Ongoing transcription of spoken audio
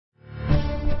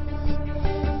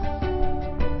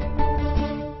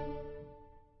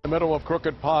Middle of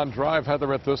Crooked Pond Drive,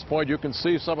 Heather, at this point. You can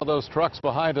see some of those trucks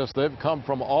behind us. They've come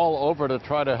from all over to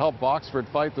try to help Boxford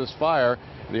fight this fire.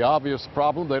 The obvious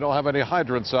problem, they don't have any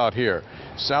hydrants out here.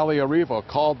 Sally Arriva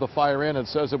called the fire in and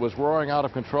says it was roaring out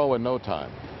of control in no time.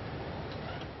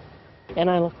 And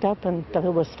I looked up and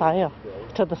there was fire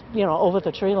to the, over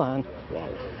the tree line. Wow.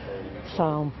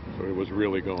 So it was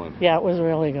really going. Yeah, it was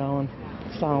really going.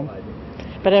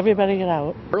 But everybody got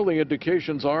out. Early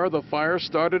indications are the fire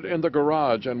started in the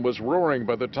garage and was roaring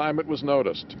by the time it was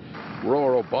noticed.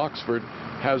 Rural Boxford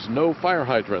has no fire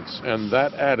hydrants, and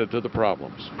that added to the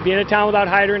problems. Being a town without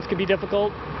hydrants can be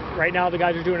difficult. Right now the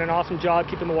guys are doing an awesome job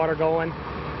keeping the water going.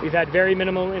 We've had very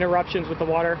minimal interruptions with the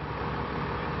water.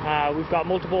 We've got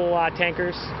multiple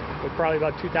tankers with probably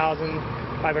about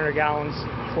 2,500 gallons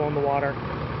full in the water.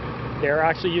 They're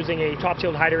actually using a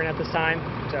top-sealed hydrant at this time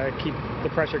to keep the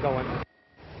pressure going.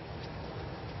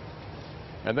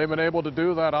 And they've been able to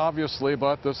do that, obviously,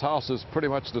 but this house is pretty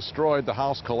much destroyed. The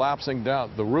house collapsing down,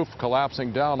 the roof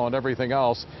collapsing down on everything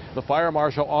else. The fire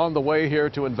marshal on the way here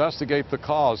to investigate the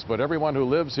cause, but everyone who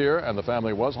lives here, and the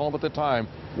family was home at the time,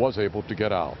 was able to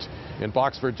get out. In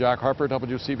Boxford, Jack Harper,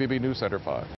 WCVB News Center 5.